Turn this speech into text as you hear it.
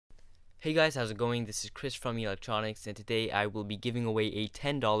Hey guys, how's it going? This is Chris from Electronics, and today I will be giving away a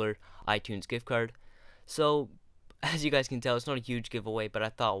 $10 iTunes gift card. So, as you guys can tell, it's not a huge giveaway, but I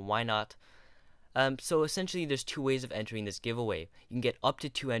thought, why not? So essentially, there's two ways of entering this giveaway. You can get up to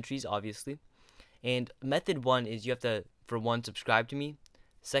 2 entries, obviously. And method 1 is you have to, for one, subscribe to me.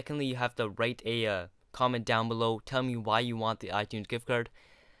 Secondly, you have to write a comment down below, tell me why you want the iTunes gift card.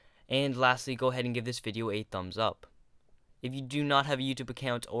 And lastly, go ahead and give this video a thumbs up. If you do not have a YouTube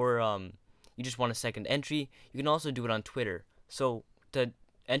account or you just want a second entry, you can also do it on Twitter. So to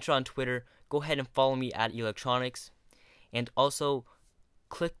enter on Twitter, go ahead and follow me at Electronics, and also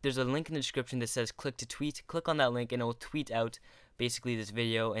there's a link in the description that says click to tweet. Click on that link and it will tweet out basically this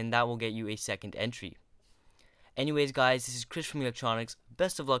video, and that will get you a second entry. Anyways guys, this is Chris from Electronics.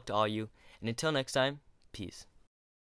 Best of luck to all you, and until next time, peace.